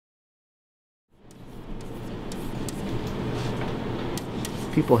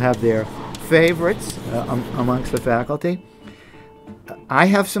people have their favorites amongst the faculty. I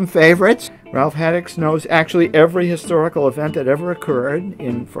have some favorites. Ralph Hattox knows actually every historical event that ever occurred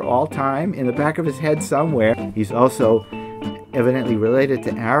for all time in the back of his head somewhere. He's also evidently related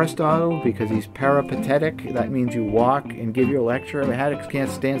to Aristotle because he's peripatetic. That means you walk and give your lecture. Hattox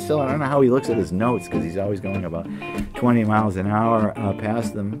can't stand still. I don't know how he looks at his notes because he's always going about 20 miles an hour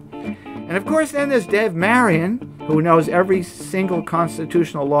past them. And of course then there's Marion, who knows every single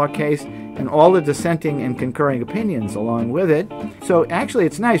constitutional law case and all the dissenting and concurring opinions along with it. So actually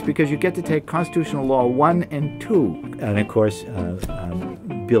it's nice because you get to take Constitutional Law 1 and 2. And of course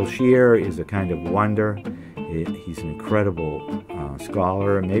Bill Shear is a kind of wonder. He's an incredible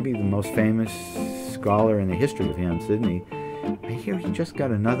scholar, maybe the most famous scholar in the history of Hampden-Sydney. I hear he just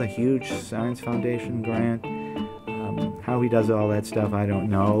got another huge Science Foundation grant. How he does all that stuff, I don't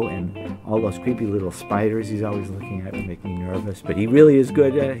know. And all those creepy little spiders he's always looking at make me nervous. But he really is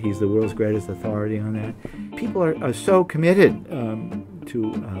good at it. He's the world's greatest authority on that. People are so committed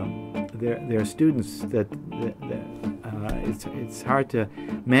to their students that it's hard to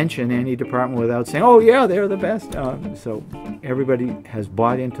mention any department without saying, oh yeah, they're the best. So everybody has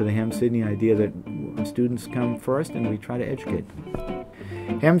bought into the Hampden-Sydney idea that students come first and we try to educate them.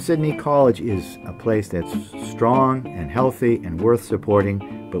 Hampden-Sydney College is a place that's strong and healthy and worth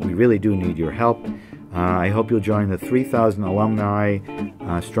supporting, but we really do need your help. I hope you'll join the 3,000 Alumni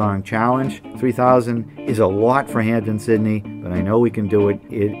Strong Challenge. 3,000 is a lot for Hampden-Sydney, but I know we can do it.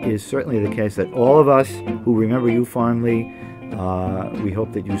 It is certainly the case that all of us who remember you fondly, we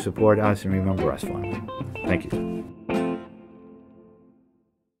hope that you support us and remember us fondly. Thank you.